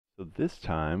So this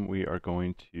time we are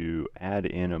going to add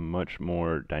in a much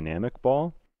more dynamic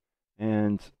ball,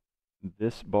 and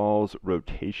this ball's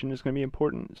rotation is going to be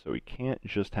important. So we can't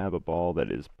just have a ball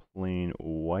that is plain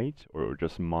white or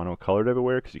just monocolored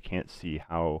everywhere, because you can't see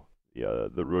how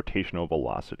the rotational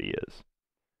velocity is. So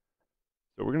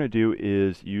what we're going to do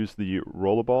is use the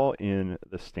rollerball in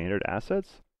the standard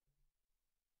assets.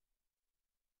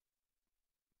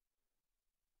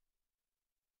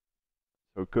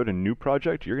 So go to new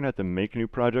project. You're going to have to make a new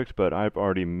project, but I've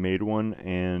already made one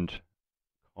and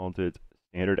called it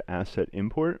standard asset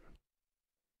import.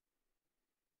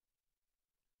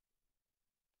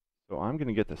 So I'm going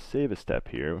to get to save a step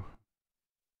here. As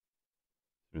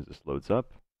soon as this loads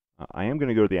up, I am going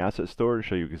to go to the asset store to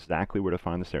show you exactly where to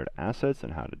find the standard assets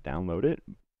and how to download it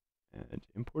and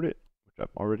import it, which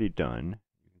I've already done.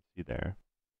 You can see there.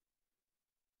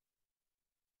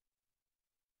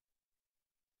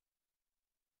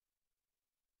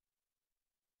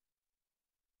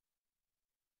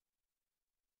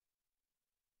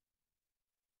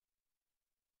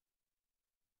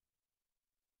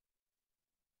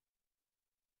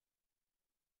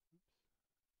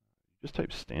 Just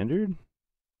type standard.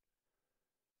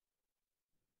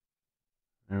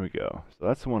 There we go. So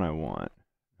that's the one I want.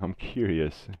 I'm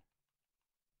curious.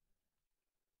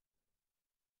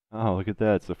 Oh, look at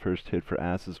that. It's the first hit for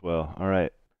ass as well. All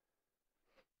right.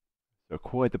 So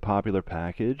quite the popular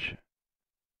package.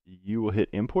 You will hit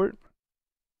import.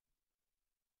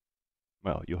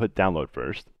 Well, you'll hit download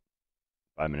first.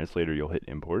 5 minutes later, you'll hit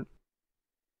import.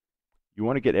 You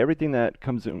want to get everything that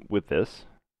comes in with this.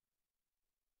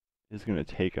 It's going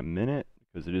to take a minute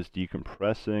because it is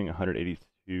decompressing a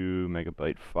 182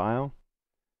 megabyte file.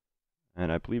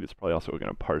 And I believe it's probably also going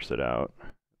to parse it out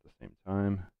at the same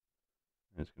time.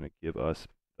 And it's going to give us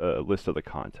a list of the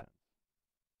content.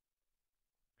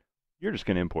 You're just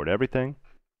going to import everything.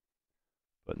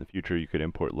 But in the future, you could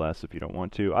import less if you don't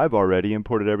want to. I've already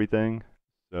imported everything.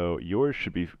 So yours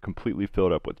should be completely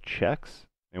filled up with checks.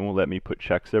 It won't let me put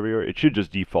checks everywhere. It should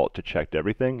just default to checked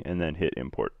everything and then hit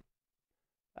import.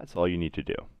 That's all you need to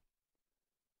do.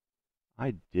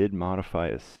 I did modify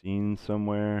a scene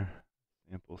somewhere.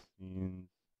 Sample scenes.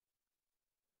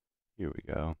 Here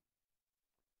we go.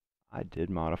 I did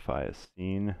modify a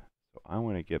scene. So I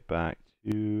want to get back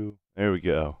to... There we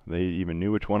go. They even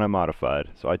knew which one I modified.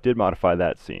 So I did modify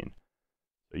that scene.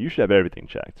 So you should have everything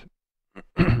checked.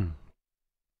 The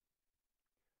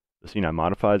scene I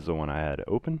modified is the one I had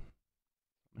open.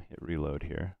 I'm going to hit reload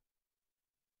here.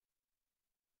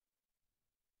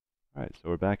 Alright, so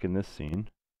we're back in this scene.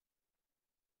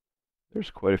 There's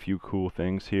quite a few cool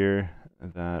things here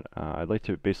that I'd like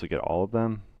to basically get all of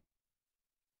them.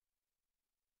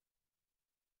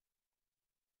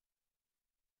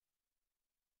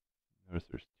 Notice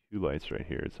there's 2 lights right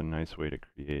here. It's a nice way to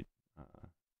create,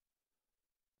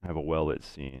 have a well-lit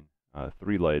scene.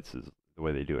 3 lights is the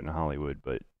way they do it in Hollywood,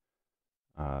 but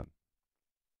that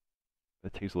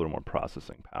takes a little more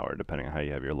processing power depending on how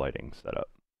you have your lighting set up.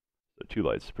 So 2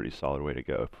 lights is a pretty solid way to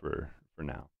go for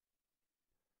now.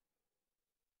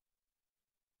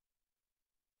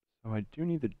 So I do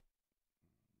need the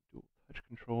dual touch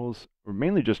controls. We're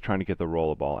mainly just trying to get the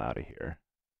rollerball out of here.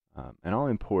 And I'll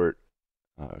import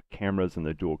cameras and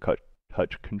the dual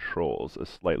touch controls a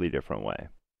slightly different way.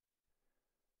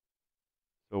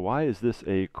 So why is this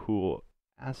a cool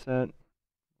asset?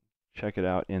 Check it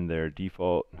out in their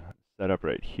default setup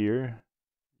right here.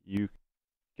 You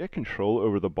get control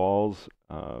over the ball's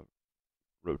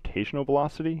rotational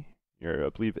velocity. You're, I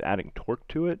believe, adding torque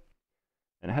to it.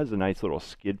 And it has a nice little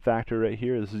skid factor right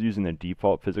here. This is using the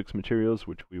default physics materials,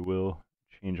 which we will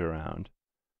change around.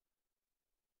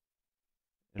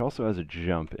 It also has a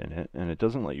jump in it, and it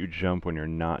doesn't let you jump when you're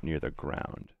not near the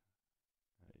ground.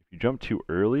 If you jump too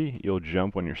early, you'll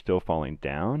jump when you're still falling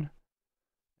down,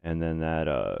 and then that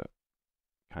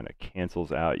kind of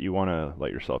cancels out. You want to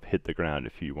let yourself hit the ground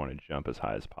if you want to jump as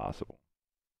high as possible.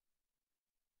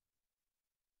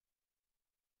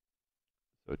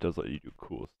 So it does let you do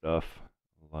cool stuff,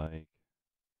 like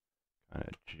kind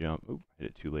of jump. Oop, hit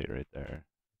it too late right there.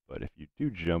 But if you do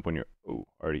jump when you're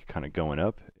already kind of going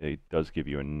up, it does give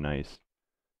you a nice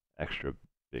extra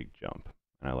big jump.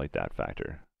 And I like that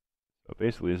factor. So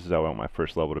basically this is how I want my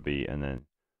first level to be, and then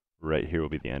right here will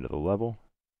be the end of the level.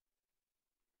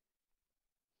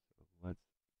 So let's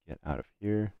get out of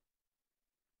here.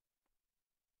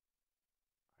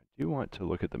 I do want to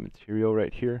look at the material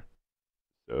right here.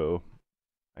 So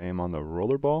I am on the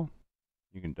rollerball.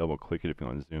 You can double click it if you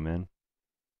want to zoom in.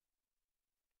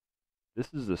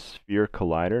 This is the sphere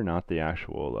collider, not the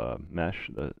actual mesh,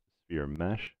 the sphere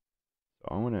mesh. So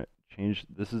I want to change,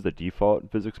 this is the default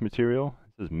physics material.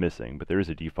 This is missing, but there is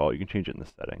a default. You can change it in the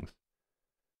settings.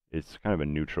 It's kind of a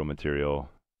neutral material.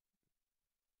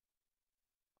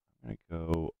 I'm going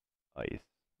to go ice.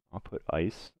 I'll put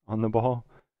ice on the ball,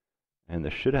 and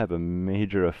this should have a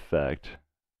major effect.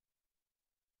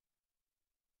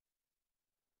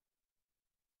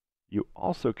 You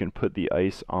also can put the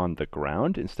ice on the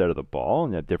ground instead of the ball,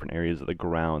 and you have different areas of the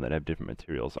ground that have different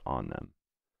materials on them.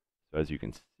 So as you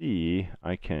can see,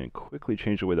 I can quickly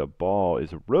change the way the ball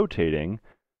is rotating,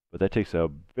 but that takes a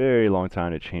very long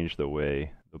time to change the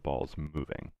way the ball is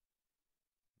moving.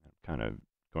 I'm kind of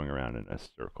going around in a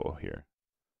circle here.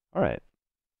 All right.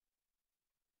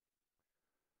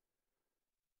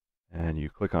 And you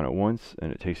click on it once,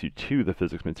 and it takes you to the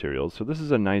physics materials. So this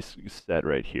is a nice set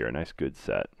right here, a nice good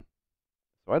set.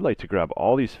 So I'd like to grab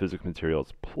all these physics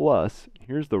materials, plus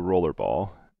here's the roller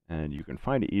ball, and you can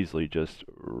find it easily. Just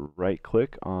right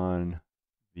click on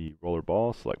the roller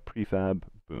ball, select prefab,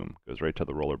 boom, goes right to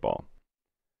the roller ball.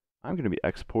 I'm going to be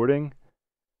exporting,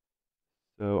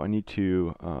 so I need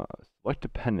to select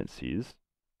dependencies.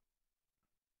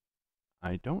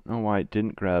 I don't know why it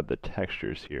didn't grab the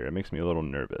textures here. It makes me a little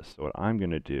nervous. So what I'm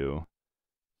going to do,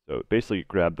 so basically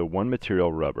grab the one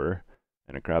material rubber,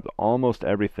 and it grabbed almost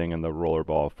everything in the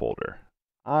rollerball folder.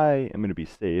 I am going to be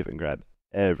safe and grab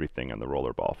everything in the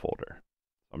rollerball folder.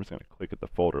 So I'm just going to click at the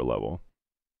folder level.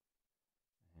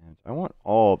 And I want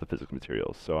all the physics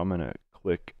materials, so I'm going to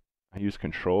click, I use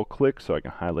control click so I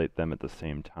can highlight them at the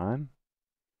same time.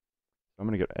 So I'm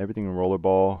going to get everything in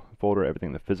rollerball folder, everything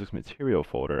in the physics material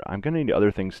folder. I'm going to need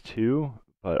other things too,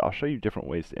 but I'll show you different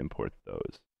ways to import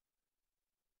those.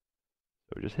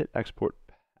 So just hit export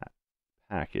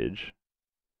package.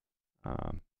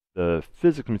 The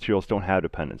physics materials don't have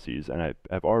dependencies, and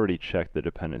I've already checked the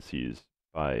dependencies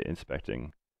by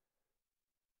inspecting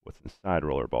what's inside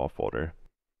rollerball folder.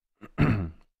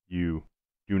 You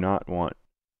do not want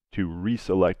to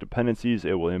reselect dependencies.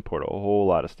 It will import a whole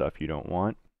lot of stuff you don't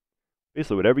want.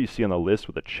 Basically, whatever you see on the list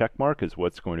with a check mark is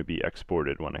what's going to be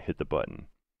exported when I hit the button.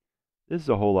 This is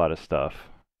a whole lot of stuff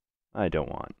I don't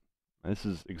want. This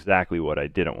is exactly what I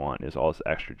didn't want, is all this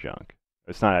extra junk.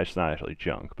 It's not actually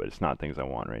junk, but it's not things I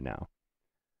want right now.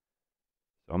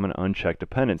 So I'm going to uncheck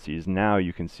dependencies. Now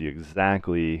you can see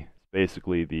exactly,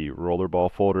 basically the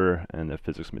rollerball folder and the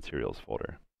physics materials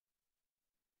folder.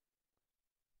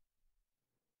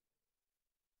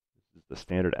 This is the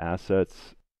standard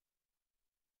assets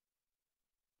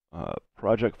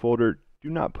project folder. Do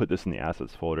not put this in the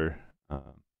assets folder.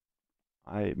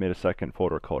 I made a second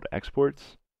folder called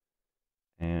exports,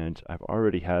 and I've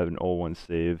already had an old one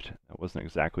saved. That wasn't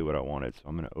exactly what I wanted, so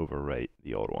I'm going to overwrite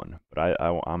the old one. But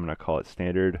I'm going to call it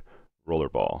standard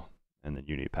rollerball, and then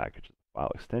Unity package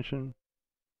file extension.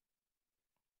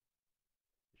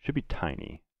 It should be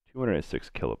tiny, 206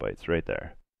 kilobytes right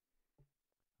there.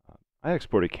 I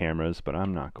exported cameras, but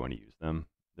I'm not going to use them.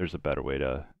 There's a better way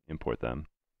to import them.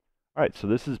 All right, so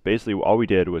this is basically all we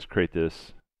did was create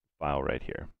this file right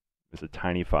here. It's a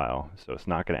tiny file, so it's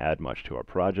not going to add much to our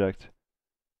project.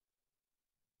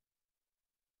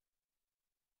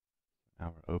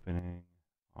 Now we're opening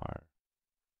our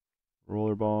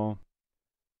rollerball.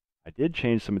 I did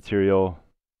change some material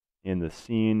in the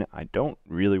scene. I don't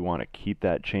really want to keep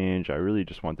that change. I really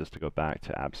just want this to go back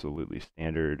to absolutely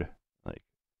standard, like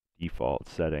default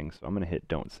settings. So I'm going to hit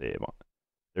don't save.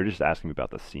 They're just asking me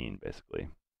about the scene, basically.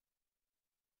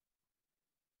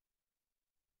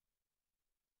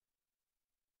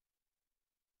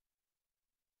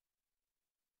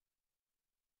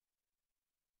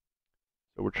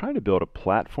 So we're trying to build a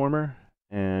platformer,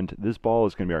 and this ball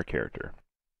is going to be our character.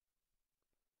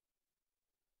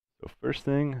 So first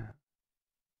thing,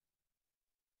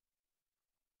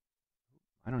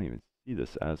 I don't even see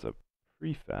this as a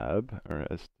prefab, or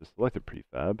as the selected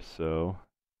prefab, so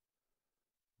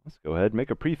let's go ahead and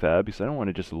make a prefab, because I don't want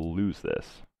to just lose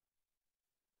this.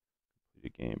 The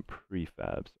game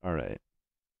prefabs, all right.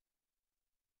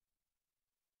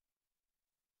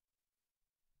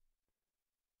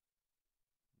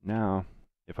 Now,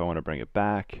 if I want to bring it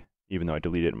back, even though I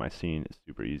deleted it in my scene, it's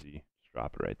super easy. Just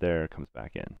drop it right there, it comes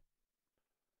back in.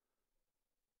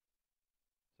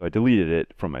 So I deleted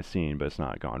it from my scene, but it's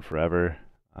not gone forever.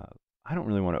 I don't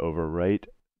really want to overwrite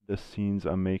the scenes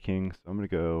I'm making, so I'm going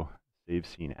to go save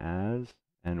scene as,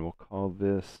 and we'll call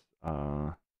this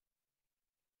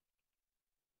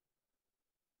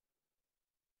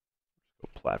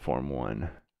platform 1.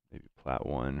 Maybe plat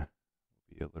 1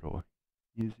 will be a little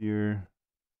easier.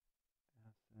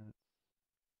 I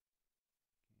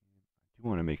do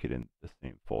want to make it in the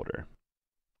same folder,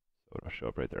 so it'll show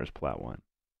up right there as plat 1.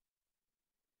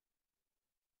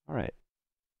 All right,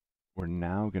 we're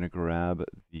now going to grab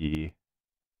the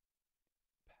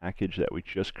package that we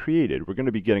just created. We're going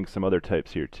to be getting some other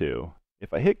types here too.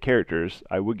 If I hit characters,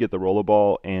 I would get the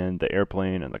rollerball and the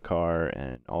airplane and the car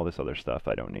and all this other stuff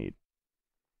I don't need.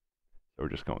 So we're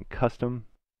just going custom.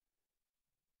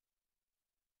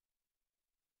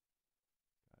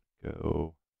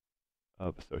 Go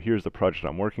up. So here's the project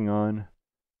I'm working on.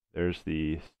 There's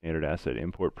the standard asset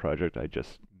import project I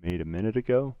just made a minute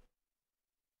ago.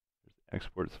 There's the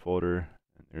exports folder,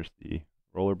 and there's the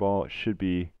rollerball. It should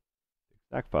be the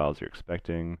exact files you're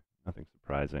expecting, nothing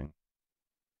surprising.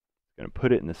 Going to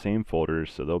put it in the same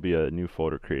folders, so there'll be a new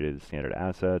folder created, standard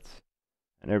assets,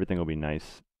 and everything will be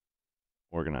nice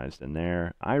organized in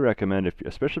there. I recommend,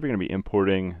 especially if you're going to be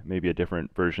importing maybe a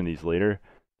different version of these later,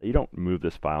 that you don't move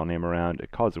this file name around.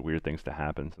 It causes weird things to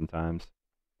happen sometimes.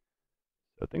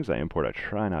 So things I import, I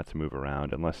try not to move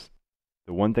around, unless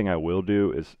the one thing I will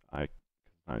do is I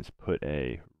sometimes put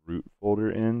a root folder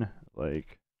in,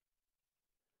 like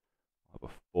I'll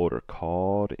have a folder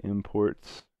called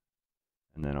imports,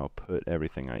 and then I'll put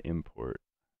everything I import.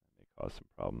 That may cause some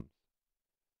problems.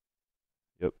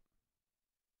 Yep.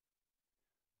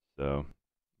 So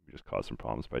we just cause some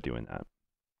problems by doing that.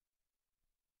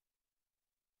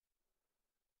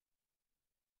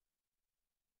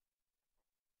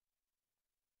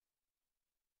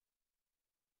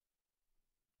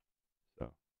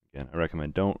 So again, I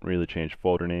recommend don't really change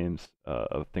folder names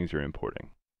of things you're importing.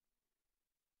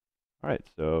 All right,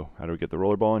 so how do we get the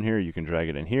rollerball in here? You can drag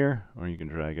it in here, or you can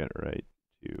drag it right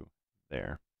to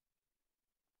there.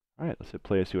 All right, let's hit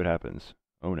play and see what happens.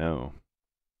 Oh no.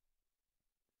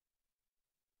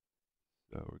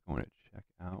 So we're going to check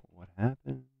out what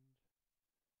happened.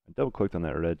 I double clicked on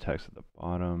that red text at the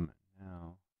bottom.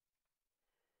 Now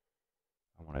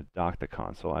I want to dock the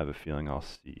console. I have a feeling I'll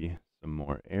see some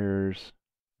more errors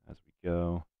as we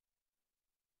go.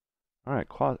 All right,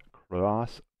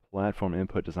 cross-platform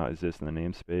input does not exist in the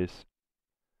namespace.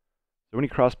 So any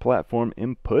cross-platform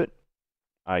input,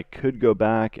 I could go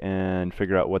back and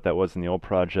figure out what that was in the old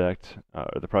project,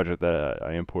 or the project that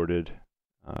I imported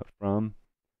from.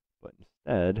 But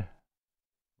instead,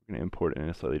 we're going to import it in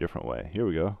a slightly different way. Here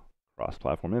we go.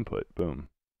 Cross-platform input. Boom.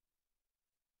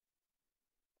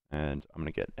 And I'm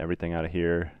going to get everything out of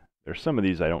here. There's some of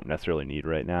these I don't necessarily need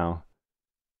right now.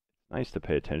 It's nice to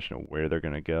pay attention to where they're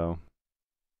going to go.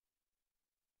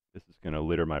 This is going to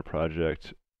litter my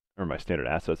project, or my standard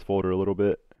assets folder a little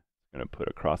bit. It's going to put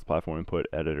a cross-platform input,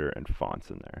 editor, and fonts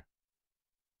in there.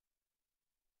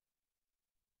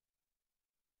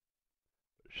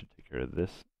 It should take care of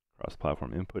this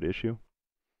cross-platform input issue.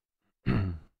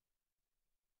 Now,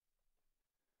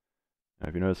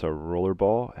 if you notice, our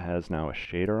rollerball has now a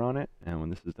shader on it, and when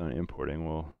this is done importing,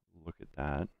 we'll look at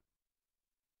that.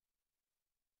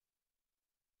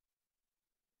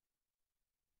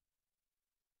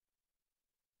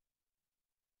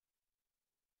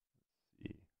 Let's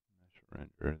see, mesh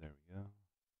render, there we go.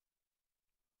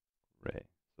 Gray,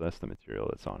 so that's the material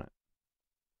that's on it.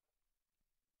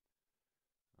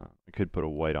 I could put a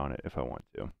white on it if I want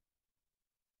to.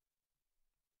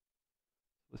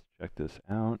 Let's check this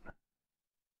out.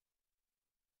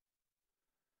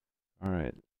 All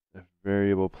right, the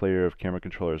variable player of camera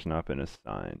controller has not been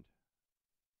assigned.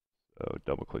 So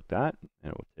double click that,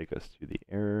 and it will take us to the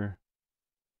error.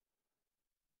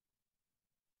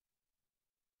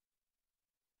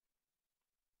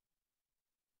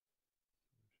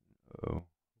 Oh,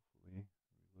 hopefully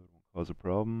reload won't cause a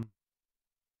problem.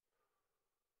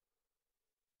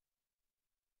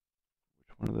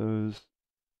 Which one of those?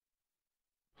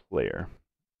 Player.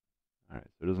 All right,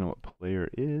 so it doesn't know what player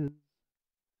is.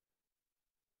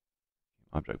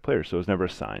 Object player, so it's never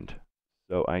assigned.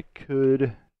 So I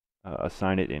could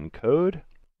assign it in code,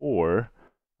 or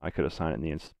I could assign it in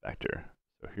the inspector.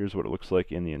 So here's what it looks like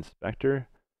in the inspector.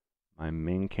 My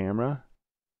main camera.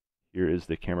 Here is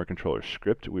the camera controller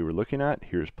script we were looking at.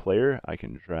 Here's player. I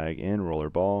can drag in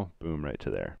rollerball, boom, right to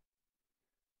there.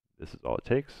 This is all it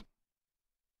takes.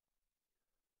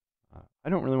 I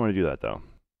don't really want to do that though.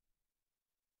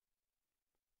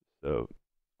 So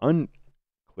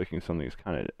unclicking something is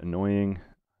kind of annoying.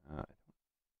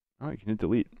 Oh, you can hit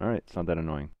delete. All right, it's not that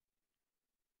annoying.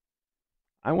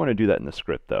 I want to do that in the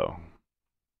script though.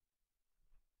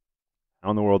 How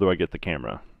in the world do I get the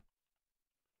camera?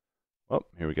 Oh,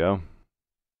 here we go.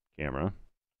 Camera.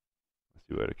 Let's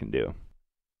see what it can do.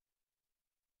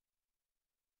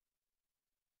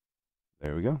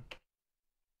 There we go.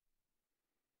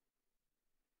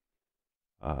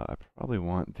 I probably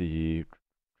want the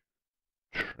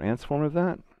transform of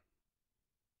that.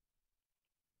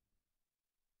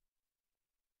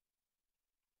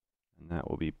 And that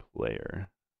will be player.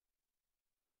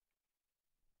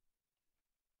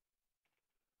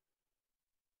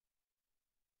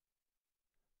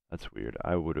 That's weird.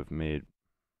 I would have made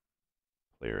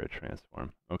player a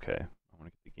transform. Okay, I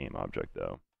want to get the game object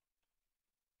though.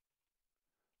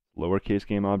 Lowercase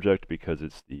game object because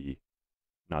it's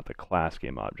not the class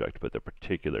game object, but the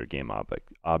particular game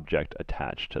object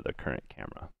attached to the current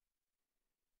camera.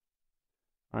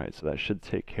 Alright, so that should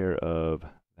take care of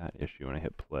that issue when I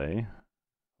hit play.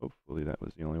 Hopefully that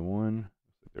was the only one.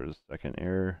 Looks like there's a second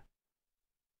error.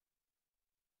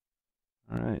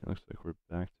 Alright, looks like we're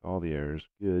back to all the errors.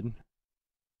 Good.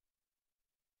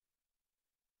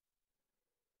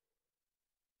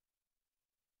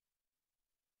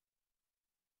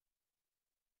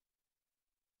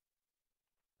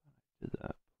 Did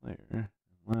that player,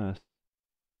 unless...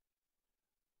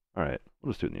 Alright,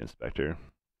 we'll just do it in the inspector.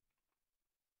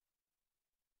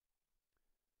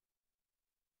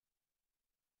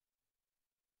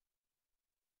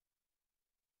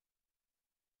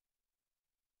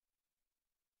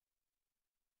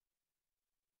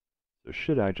 So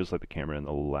should I just let the camera in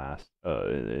the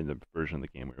in the version of the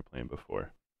game we were playing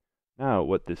before. Now,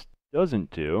 what this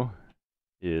doesn't do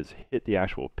is hit the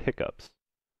actual pickups.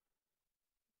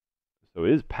 So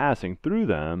it is passing through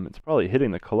them. It's probably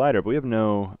hitting the collider, but we have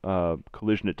no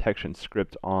collision detection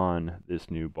script on this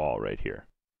new ball right here.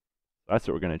 That's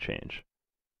what we're going to change.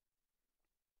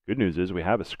 Good news is we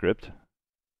have a script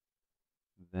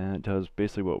that does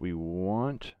basically what we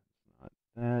want. Not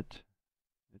that.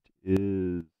 It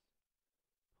is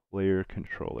player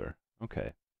controller. Okay.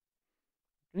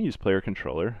 I'm going to use player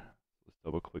controller. Let's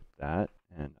double click that,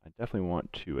 and I definitely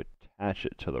want to attach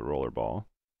it to the roller ball.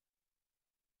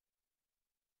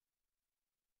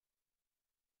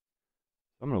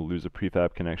 I'm going to lose a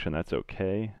prefab connection. That's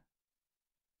okay.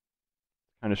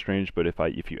 Kind of strange, but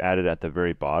if you add it at the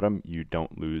very bottom, you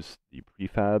don't lose the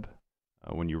prefab.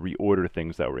 When you reorder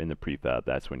things that were in the prefab,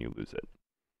 that's when you lose it.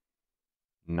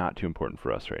 Not too important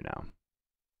for us right now.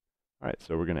 All right,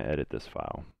 so we're going to edit this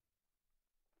file.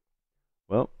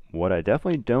 Well, what I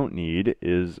definitely don't need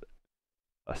is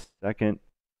a second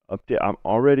update. I'm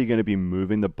already going to be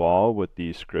moving the ball with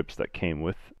the scripts that came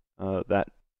with that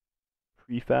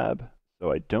prefab,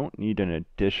 so I don't need an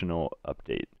additional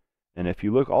update. And if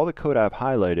you look, all the code I've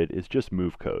highlighted is just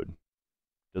move code.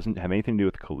 Doesn't have anything to do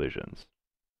with collisions.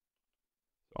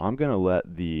 So I'm going to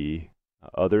let the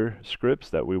other scripts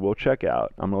that we will check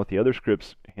out, I'm going to let the other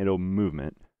scripts handle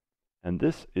movement. And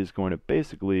this is going to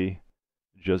basically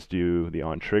just do the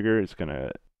on trigger. It's going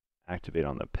to activate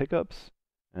on the pickups,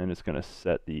 and it's going to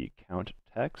set the count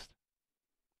text.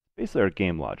 Basically our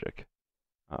game logic.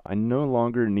 I no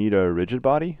longer need a rigid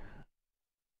body.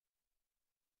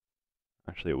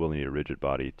 Actually, it will need a rigid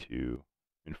body to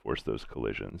enforce those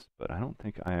collisions, but I don't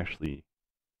think I actually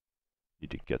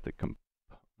need to get the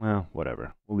well,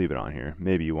 whatever. We'll leave it on here.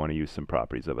 Maybe you want to use some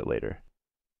properties of it later.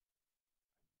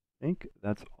 I think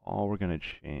that's all we're going to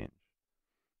change.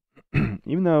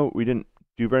 Even though we didn't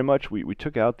do very much, we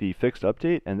took out the fixed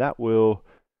update, and that will...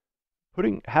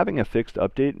 having a fixed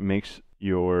update makes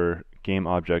your game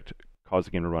object cause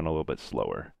the game to run a little bit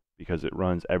slower, because it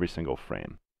runs every single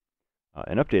frame.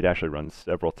 An update actually runs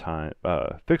several times.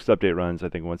 Fixed update runs, I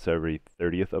think, once every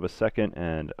 30th of a second,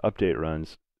 and update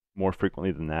runs more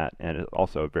frequently than that, and it's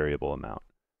also a variable amount.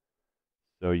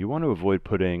 So you want to avoid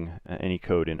putting any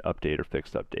code in update or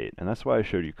fixed update, and that's why I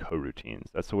showed you coroutines.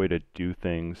 That's the way to do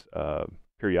things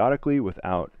periodically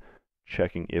without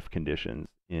checking if conditions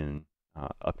in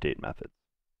update methods.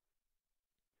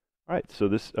 All right, so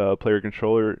this player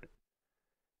controller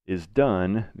is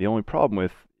done. The only problem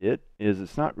with it is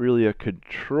it's not really a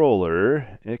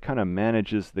controller. It kind of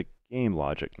manages the game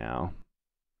logic now.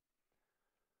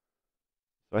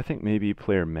 So I think maybe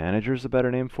player manager is a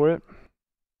better name for it.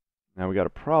 Now we got a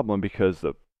problem because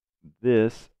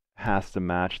this has to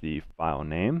match the file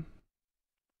name.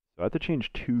 So I have to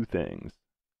change two things.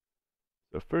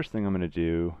 So first thing I'm going to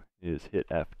do is hit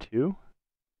F2,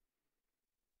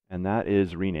 and that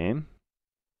is rename.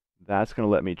 That's going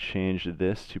to let me change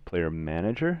this to player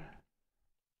manager,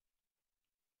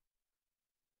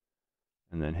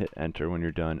 and then hit enter when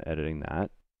you're done editing that.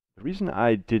 The reason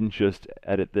I didn't just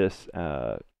edit this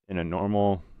in a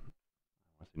normal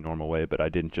way, but I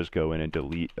didn't just go in and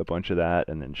delete a bunch of that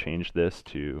and then change this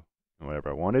to whatever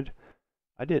I wanted.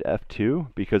 I did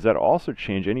F2 because that'll also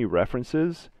change any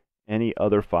references any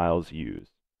other files use.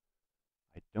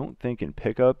 I don't think in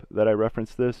pickup that I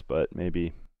referenced this, but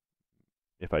maybe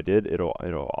if I did, it'll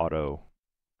auto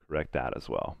correct that as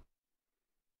well.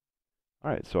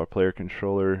 All right, so our player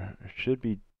controller should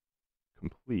be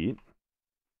complete.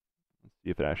 Let's see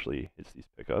if it actually hits these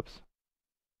pickups.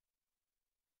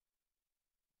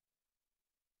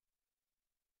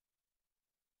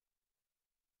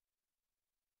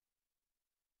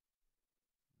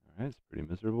 Alright, it's pretty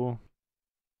miserable.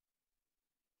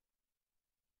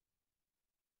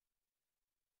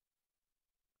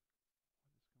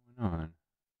 What's going on?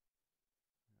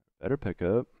 Better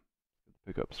pickup.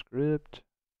 Pickup script.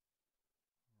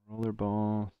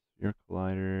 Rollerball. Sphere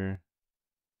collider.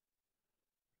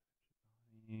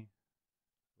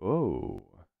 Whoa.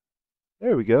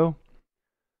 There we go.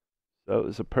 So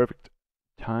it's a perfect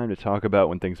time to talk about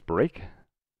when things break.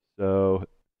 So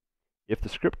if the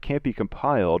script can't be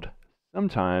compiled,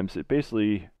 sometimes it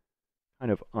basically kind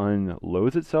of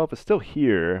unloads itself. It's still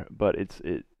here, but it's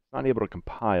not able to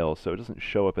compile, so it doesn't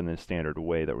show up in the standard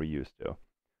way that we're used to. All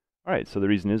right, so the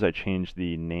reason is I changed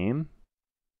the name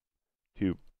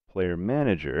to Player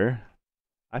Manager.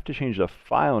 I have to change the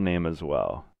file name as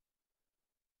well.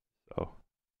 So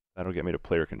that'll get me to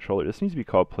Player Controller. This needs to be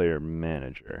called Player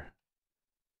Manager.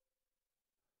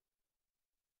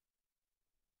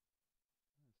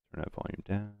 Turn that volume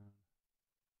down.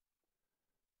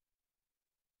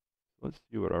 Let's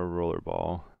see what our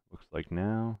rollerball looks like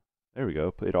now. There we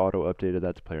go. It auto updated.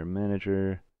 That's Player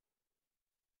Manager.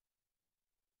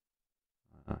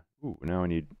 Ooh, now I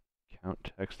need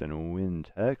count text and win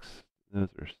text. Those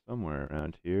are somewhere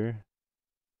around here.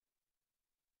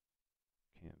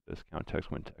 Canvas, count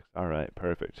text, win text. All right,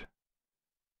 perfect. I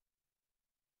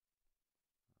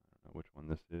don't know which one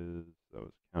this is. That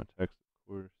was count text, of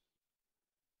course.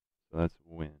 So that's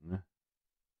win. That's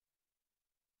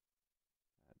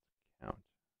count.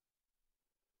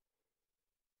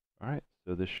 All right,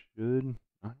 so this should,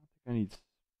 I don't think I need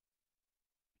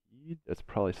speed. That's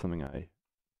probably something I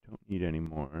don't need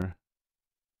anymore.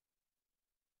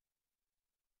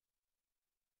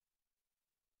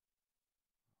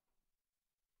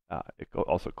 It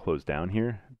also closed down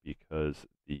here because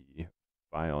the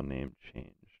file name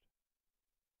changed.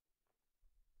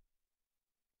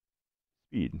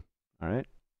 Speed, all right.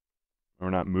 We're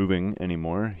not moving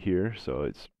anymore here, so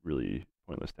it's really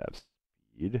pointless to have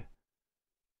speed.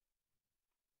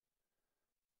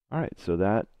 All right, so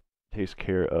that takes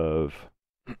care of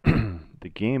the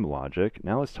game logic.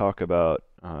 Now let's talk about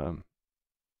the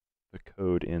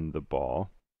code in the ball.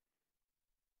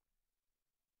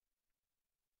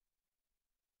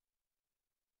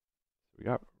 We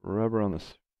got rubber on the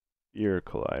sphere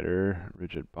collider,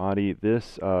 rigid body.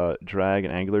 This drag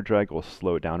and angular drag will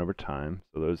slow it down over time,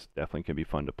 so those definitely can be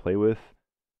fun to play with.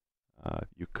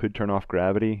 You could turn off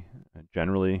gravity.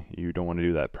 Generally, you don't want to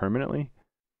do that permanently.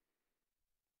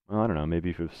 Well, I don't know,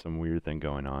 maybe if there's some weird thing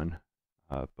going on.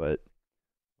 But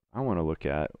I want to look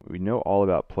at, we know all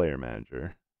about Player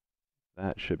Manager.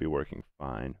 That should be working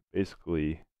fine.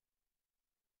 Basically,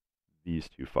 these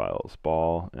two files,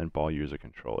 ball and ball user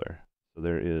controller. So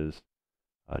there is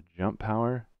jump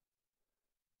power.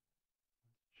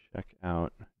 Check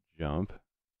out jump.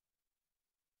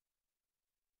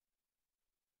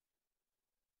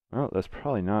 Well, that's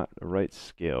probably not the right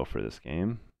scale for this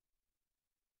game.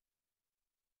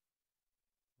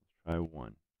 Let's try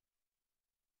 1.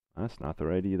 That's not the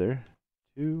right either.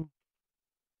 2.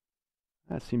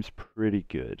 That seems pretty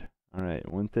good. All right,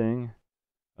 one thing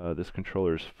this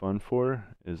controller is fun for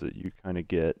is that you kind of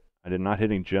get, I'm not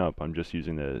hitting jump, I'm just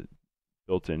using the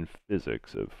built-in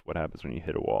physics of what happens when you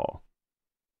hit a wall.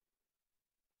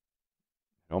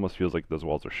 It almost feels like those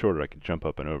walls are shorter. I could jump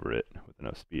up and over it with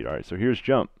enough speed. All right, so here's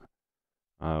jump.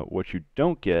 What you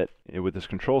don't get with this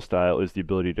control style is the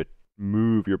ability to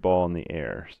move your ball in the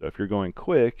air. So if you're going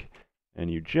quick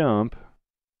and you jump,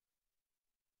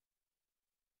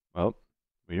 well,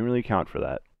 we didn't really account for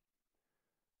that.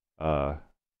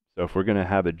 So if we're going to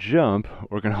have a jump,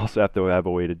 we're going to also have to have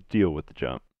a way to deal with the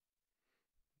jump.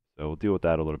 So we'll deal with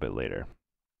that a little bit later.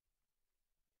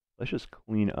 Let's just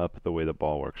clean up the way the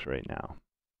ball works right now.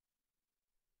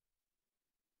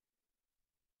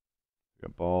 We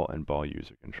got ball and ball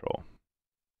user control.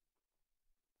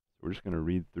 So we're just going to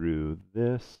read through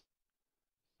this.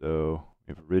 So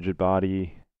we have a rigid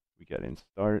body. We get in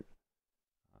start.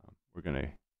 We're going to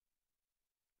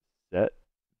set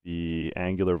the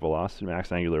angular velocity,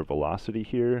 max angular velocity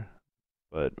here,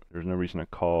 but there's no reason to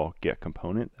call get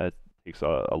component. That takes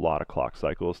a lot of clock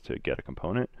cycles to get a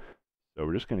component. So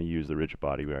we're just going to use the rigid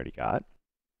body we already got.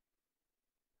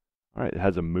 All right, it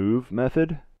has a move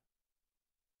method.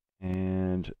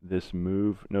 And this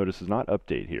move, notice, is not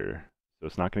update here. So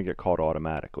it's not going to get called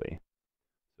automatically.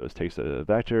 So it takes a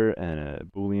vector and a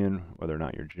Boolean, whether or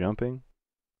not you're jumping.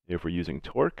 If we're using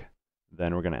torque,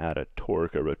 then we're going to add a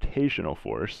torque, a rotational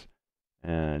force.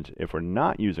 And if we're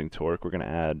not using torque, we're going to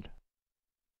add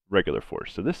regular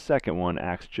force. So this second one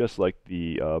acts just like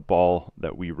the ball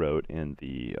that we wrote in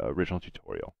the original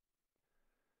tutorial.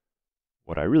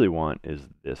 What I really want is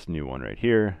this new one right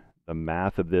here, the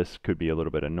math of this could be a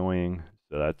little bit annoying,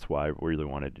 so that's why I really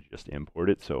wanted to just import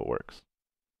it so it works.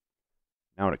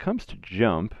 Now when it comes to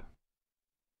jump,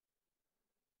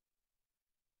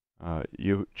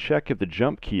 you check if the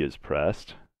jump key is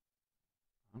pressed.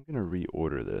 I'm going to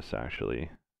reorder this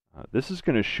actually. This is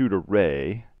going to shoot a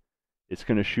ray. It's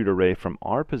going to shoot a ray from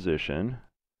our position,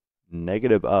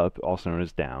 negative up, also known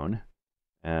as down,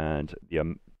 and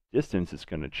the distance it's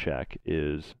going to check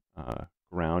is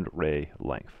ground ray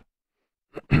length.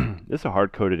 This is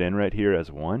hard-coded in right here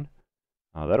as 1.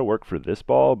 That'll work for this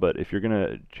ball, but if you're going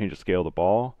to change the scale of the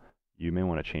ball, you may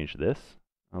want to change this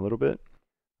a little bit.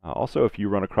 Also, if you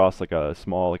run across like a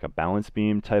small, like a balance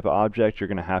beam type of object, you're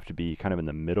going to have to be kind of in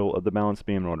the middle of the balance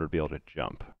beam in order to be able to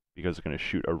jump, because it's going to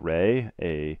shoot a ray,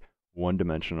 a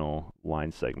one-dimensional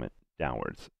line segment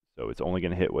downwards. So it's only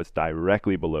going to hit what's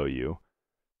directly below you.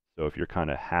 So if you're kind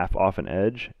of half off an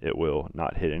edge, it will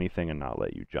not hit anything and not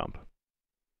let you jump.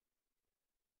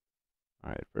 All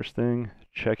right, first thing,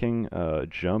 checking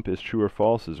jump is true or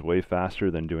false is way faster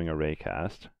than doing a ray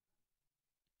cast.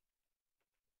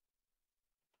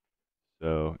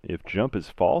 So if jump is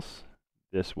false,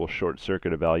 this will short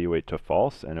circuit evaluate to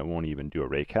false, and it won't even do a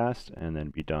ray cast and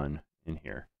then be done in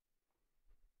here.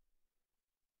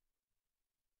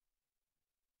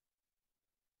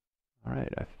 All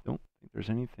right, I don't think there's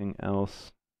anything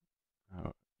else.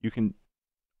 You can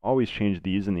always change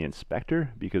these in the inspector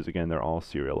because, again, they're all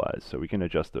serialized. So we can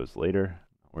adjust those later.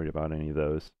 Not worried about any of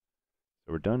those.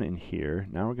 So we're done in here.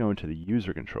 Now we're going to the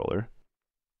user controller.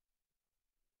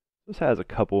 This has a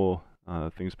couple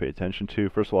things to pay attention to.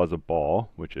 First of all, it has a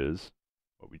ball, which is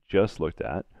what we just looked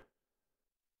at.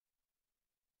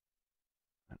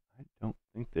 I don't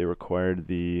think they required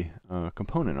the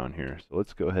component on here. So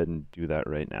let's go ahead and do that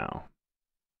right now.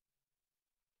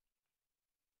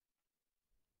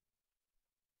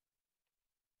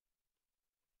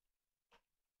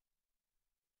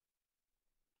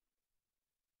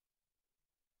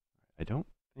 I don't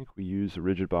think we use a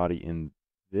rigid body in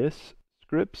this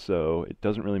script, so it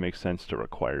doesn't really make sense to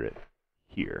require it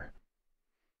here.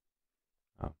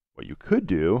 What you could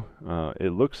do,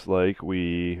 it looks like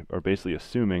we are basically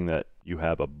assuming that you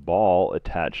have a ball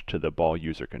attached to the ball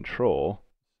user control,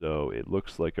 so it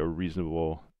looks like a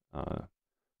reasonable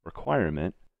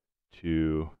requirement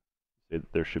to say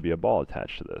that there should be a ball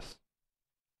attached to this.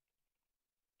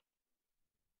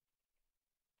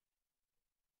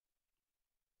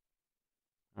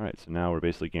 All right, so now we're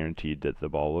basically guaranteed that the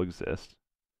ball will exist.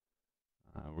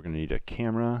 We're going to need a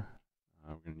camera.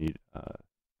 We're going to need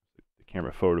the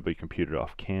camera photo to be computed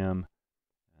off cam.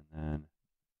 And then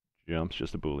jump's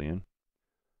just a Boolean.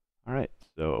 All right,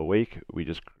 so awake, we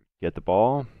just get the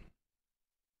ball.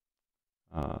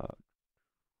 So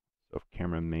if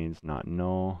camera main's not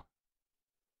null,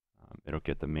 it'll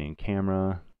get the main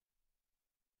camera.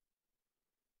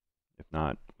 If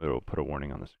not, it'll put a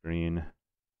warning on the screen.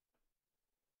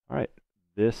 All right,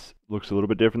 this looks a little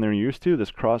bit different than you're used to. This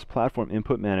cross-platform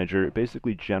input manager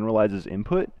basically generalizes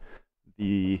input.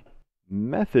 The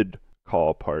method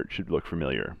call part should look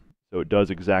familiar. So it does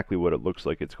exactly what it looks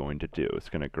like it's going to do. It's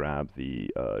going to grab the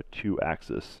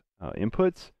 2-axis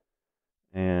inputs,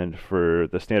 and for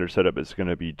the standard setup, it's going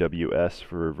to be WS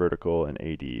for vertical and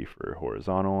AD for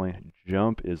horizontal.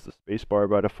 Jump is the spacebar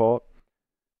by default.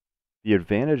 The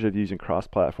advantage of using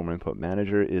cross-platform input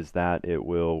manager is that it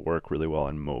will work really well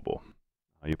on mobile.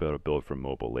 You'll be able to build from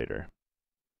mobile later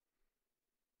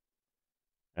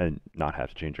and not have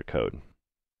to change your code.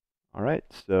 All right,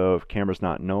 so if camera's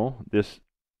not null, this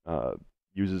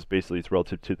uses basically it's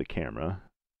relative to the camera.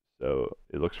 So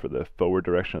it looks for the forward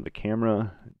direction of the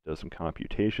camera, does some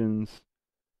computations,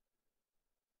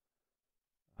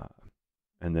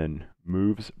 and then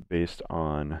moves based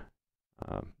on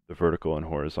the vertical and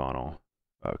horizontal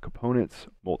components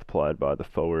multiplied by the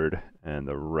forward and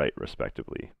the right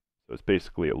respectively. So it's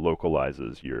basically, it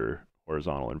localizes your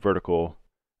horizontal and vertical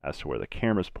as to where the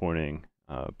camera's pointing,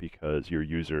 because your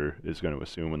user is going to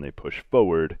assume when they push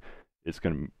forward, it's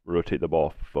going to rotate the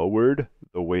ball forward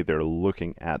the way they're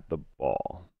looking at the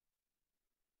ball.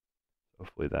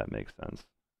 Hopefully that makes sense.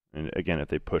 And again, if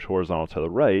they push horizontal to the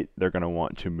right, they're going to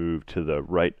want to move to the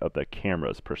right of the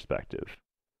camera's perspective.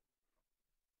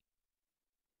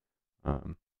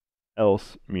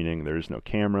 Else, meaning there's no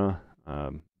camera,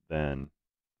 then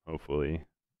hopefully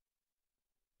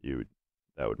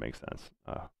that would make sense.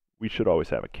 We should always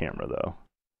have a camera though.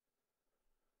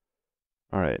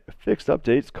 All right, a fixed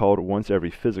update is called once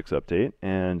every physics update,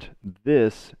 and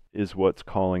this is what's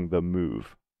calling the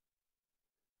move.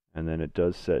 And then it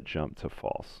does set jump to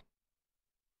false.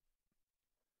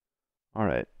 All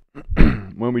right,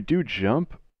 when we do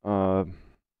jump,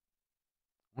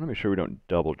 want to make sure we don't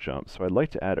double jump. So I'd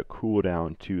like to add a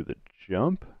cooldown to the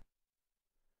jump,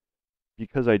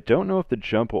 because I don't know if the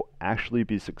jump will actually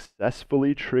be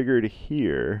successfully triggered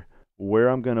here. Where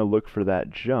I'm going to look for that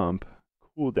jump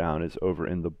cooldown is over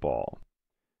in the ball.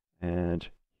 And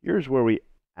here's where we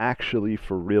actually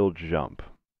for real jump.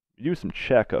 We do some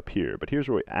check up here, but here's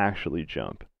where we actually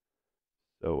jump.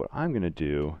 So what I'm going to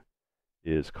do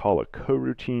is call a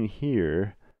coroutine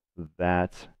here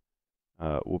that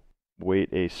will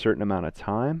wait a certain amount of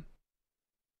time.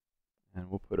 And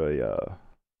we'll put a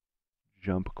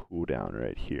jump cooldown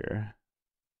right here.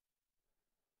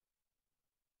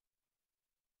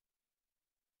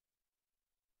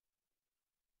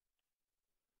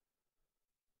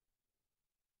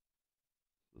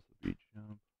 This will be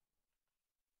jump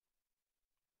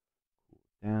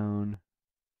cooldown.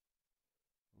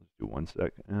 Let's do 1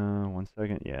 second. 1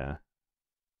 second, yeah.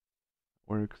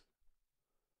 Works.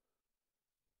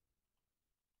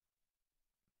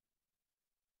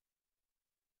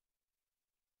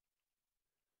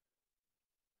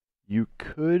 You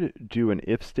could do an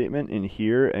if statement in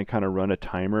here and kind of run a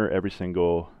timer every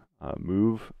single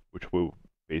move, which will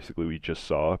basically we just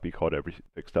saw be called every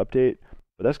fixed update,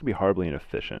 but that's going to be horribly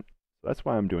inefficient. So that's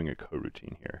why I'm doing a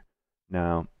coroutine here.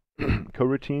 Now,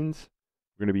 coroutines,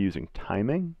 we're going to be using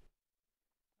timing.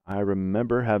 I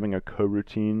remember having a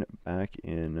coroutine back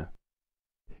in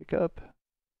pickup.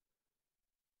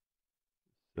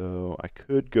 So I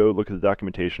could go look at the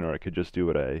documentation, or I could just do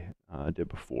what I did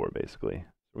before, basically.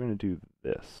 So we're going to do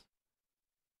this.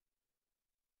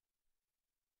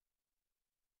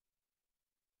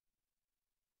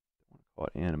 Call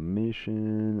it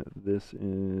animation. This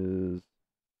is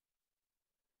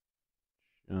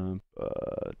jump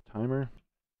timer.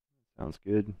 Sounds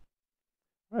good.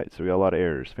 All right, so we got a lot of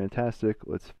errors. Fantastic.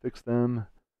 Let's fix them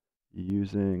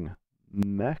using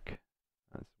mech.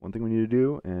 That's one thing we need to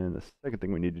do. And the second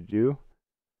thing we need to do,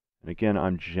 and again,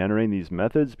 I'm generating these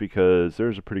methods because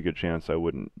there's a pretty good chance I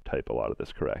wouldn't type a lot of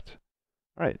this correct.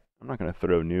 All right, I'm not going to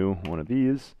throw new one of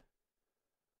these.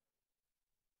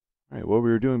 All right, what we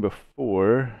were doing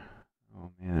before,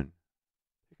 oh man,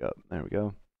 pick up, there we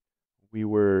go. We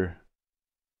were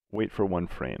wait for 1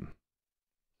 frame.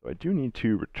 So I do need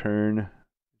to return,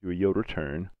 do a yield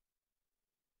return.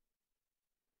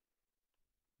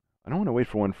 I don't want to wait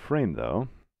for 1 frame though.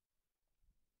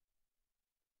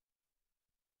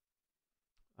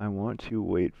 I want to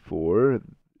wait for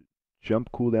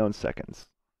jump cooldown seconds.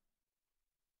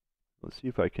 Let's see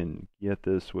if I can get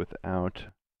this without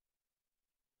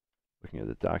looking at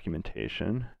the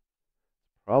documentation.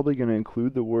 Probably going to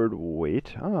include the word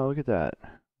wait. Oh, look at that.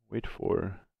 Wait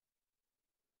for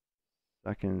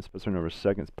seconds, specific number of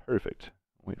seconds. Perfect.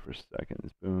 Wait for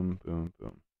seconds. Boom, boom,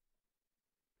 boom.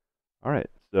 All right,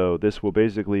 so this will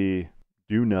basically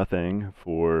do nothing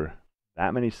for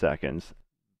that many seconds.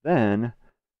 Then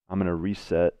I'm going to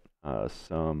reset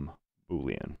some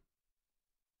Boolean.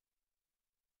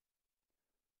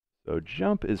 So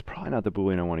jump is probably not the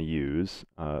Boolean I want to use.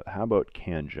 How about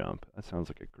can jump? That sounds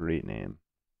like a great name.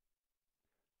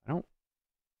 I don't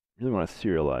really want to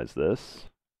serialize this.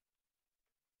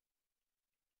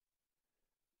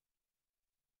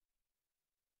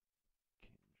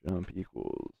 Can jump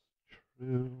equals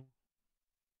true.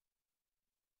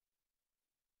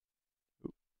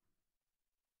 Oop.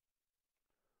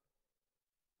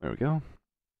 There we go.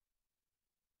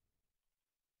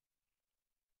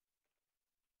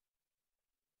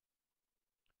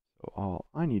 So all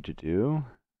I need to do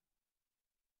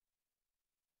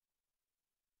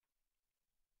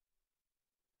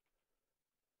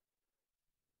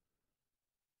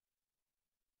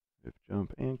if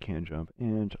jump and can jump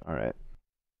and all right.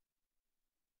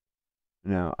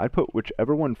 Now I'd put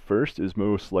whichever one first is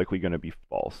most likely going to be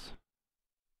false.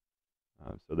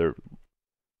 So they're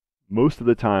most of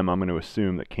the time I'm going to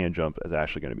assume that can jump is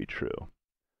actually going to be true.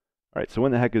 All right, so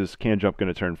when the heck is can jump going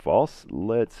to turn false?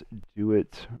 Let's do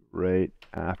it right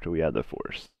after we add the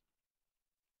force.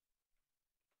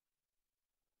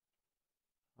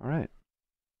 All right,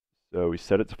 so we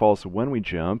set it to false when we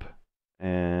jump,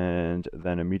 and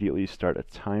then immediately start a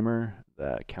timer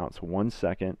that counts 1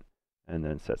 second and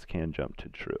then sets can jump to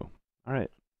true. All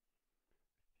right,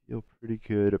 feel pretty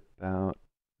good about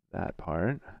that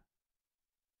part.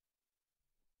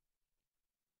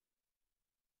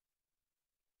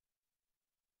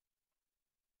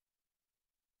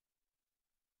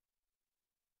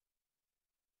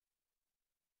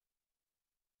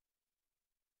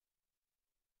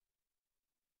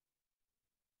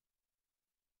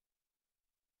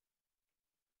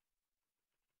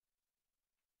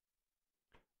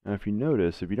 Now if you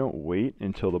notice, if you don't wait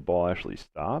until the ball actually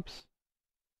stops,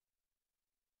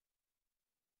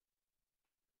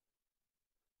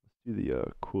 do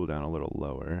the cooldown a little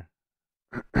lower.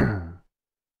 Cooldown.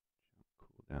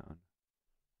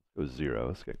 Go 0.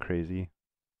 Let's get crazy.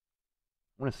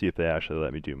 I want to see if they actually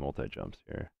let me do multi-jumps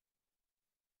here.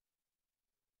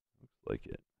 Looks like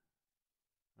it.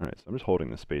 Alright, so I'm just holding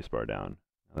the spacebar down.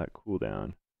 Now that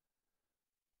cooldown,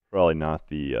 probably not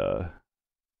the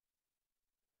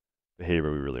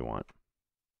behavior we really want. I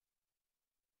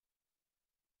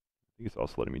think it's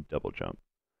also letting me double jump.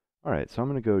 Alright, so I'm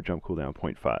going to go jump cooldown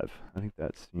 0.5. I think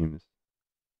that seems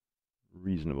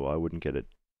reasonable. I wouldn't get an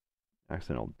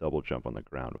accidental double jump on the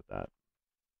ground with that.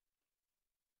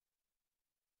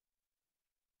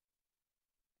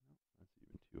 That's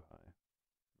even too high.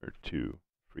 Or too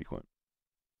frequent.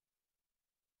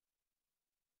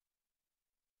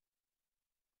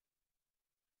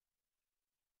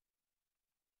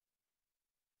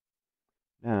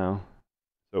 Now,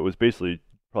 so it was basically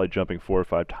probably jumping 4 or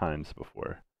 5 times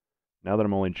before. Now that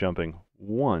I'm only jumping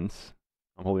once,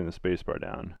 I'm holding the spacebar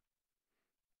down.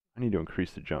 I need to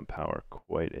increase the jump power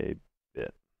quite a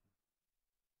bit.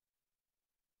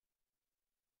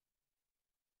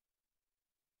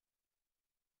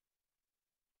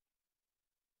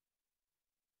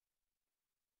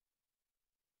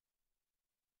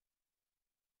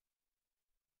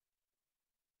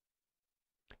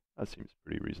 That seems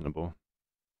pretty reasonable.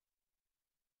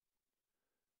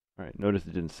 Alright, notice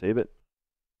it didn't save it.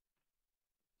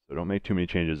 So don't make too many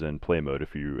changes in play mode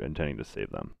if you're intending to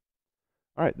save them.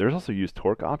 Alright, there's also use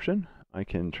torque option. I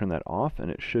can turn that off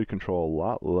and it should control a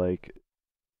lot like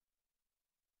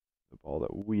the ball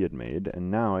that we had made. And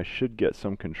now I should get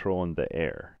some control in the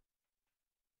air.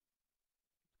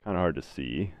 Kind of hard to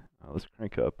see. Let's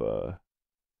crank up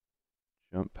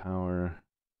jump power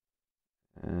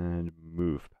and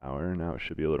move power. Now it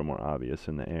should be a little more obvious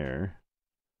in the air.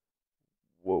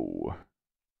 Whoa.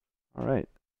 Alright.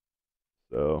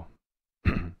 So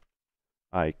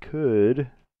I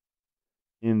could,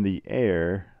 in the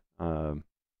air,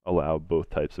 allow both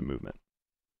types of movement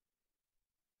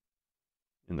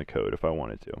in the code if I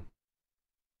wanted to.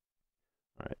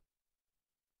 Alright.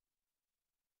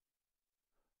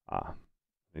 I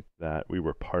think that we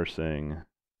were parsing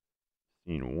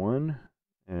scene 1,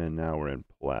 and now we're in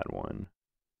plat 1. I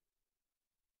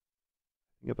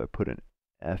think if I put an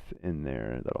F in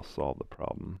there, that'll solve the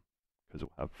problem, because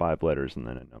we'll have 5 letters and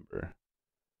then a number.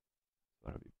 So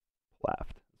that'll be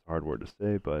plaft. It's a hard word to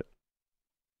say, but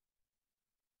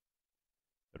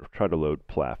it'll try to load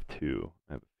plaft 2,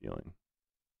 I have a feeling.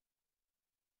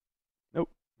 Nope,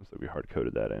 looks like we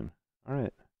hard-coded that in.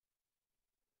 Alright.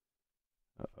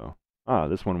 Uh-oh. Ah,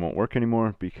 this one won't work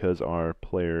anymore because our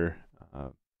player,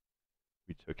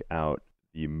 we took out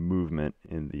the movement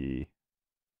in the,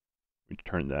 we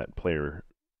turned that player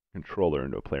controller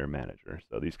into a player manager,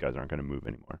 so these guys aren't going to move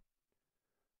anymore.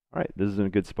 Alright, this is in a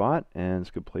good spot, and it's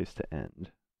a good place to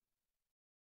end.